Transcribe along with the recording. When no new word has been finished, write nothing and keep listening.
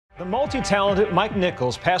The multi-talented Mike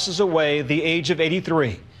Nichols passes away at the age of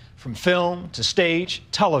 83. From film to stage,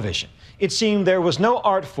 television, it seemed there was no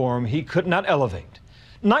art form he could not elevate.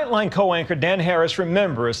 Nightline co-anchor Dan Harris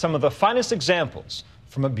remembers some of the finest examples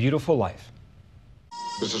from a beautiful life.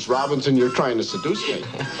 Mrs. Robinson, you're trying to seduce me.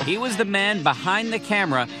 He was the man behind the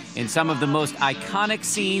camera in some of the most iconic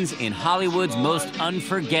scenes in Hollywood's most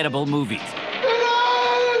unforgettable movies.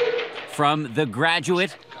 From The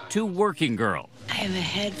Graduate to Working Girl. I have a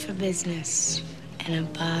head for business and a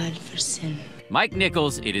bod for sin. Mike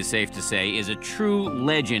Nichols, it is safe to say, is a true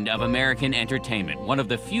legend of American entertainment. One of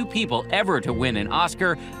the few people ever to win an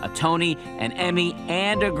Oscar, a Tony, an Emmy,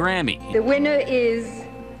 and a Grammy. The winner is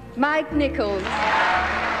Mike Nichols.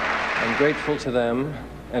 I'm grateful to them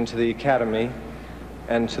and to the Academy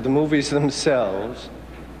and to the movies themselves.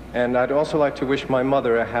 And I'd also like to wish my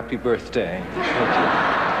mother a happy birthday. Thank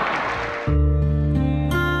you.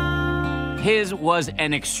 His was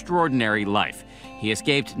an extraordinary life. He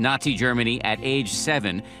escaped Nazi Germany at age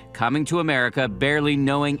 7, coming to America barely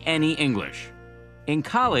knowing any English. In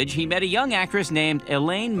college, he met a young actress named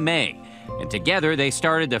Elaine May, and together they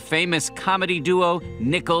started the famous comedy duo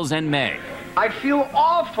Nichols and May. I feel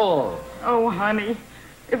awful. Oh, honey,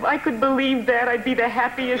 if I could believe that, I'd be the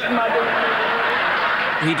happiest mother.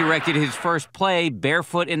 He directed his first play,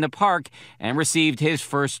 Barefoot in the Park, and received his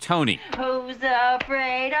first Tony. Who's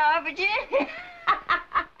afraid of Virginia?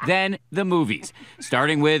 Then the movies,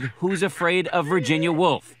 starting with Who's Afraid of Virginia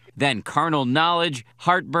Woolf, then Carnal Knowledge,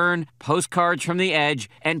 Heartburn, Postcards from the Edge,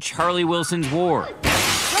 and Charlie Wilson's War.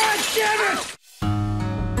 God damn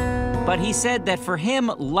it! But he said that for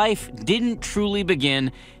him, life didn't truly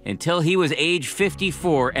begin until he was age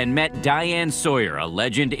 54 and met Diane Sawyer, a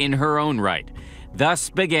legend in her own right. Thus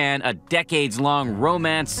began a decades-long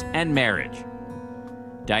romance and marriage.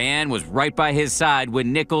 Diane was right by his side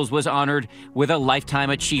when Nichols was honored with a Lifetime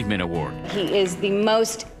Achievement Award. He is the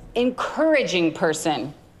most encouraging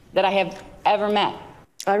person that I have ever met.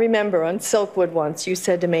 I remember on Silkwood once you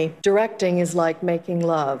said to me, directing is like making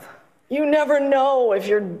love. You never know if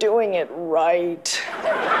you're doing it right.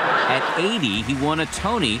 At 80, he won a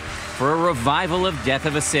Tony for a revival of Death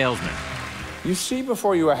of a Salesman. You see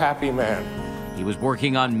before you a happy man. He was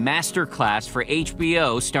working on Master Class for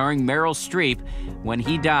HBO starring Meryl Streep when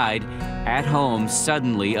he died at home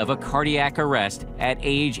suddenly of a cardiac arrest at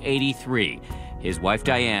age 83. His wife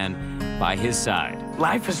Diane by his side.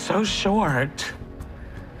 Life is so short.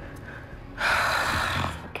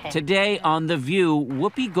 Today on The View,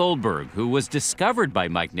 Whoopi Goldberg, who was discovered by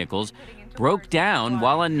Mike Nichols, broke down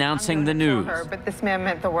while announcing the news. But this man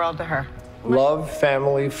meant the world to her. Love,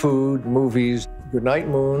 family, food, movies. Good night,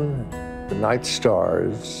 moon. Good night,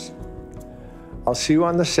 stars. I'll see you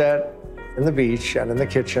on the set, in the beach, and in the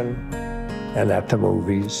kitchen, and at the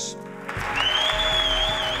movies.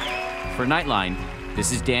 For Nightline,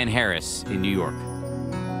 this is Dan Harris in New York.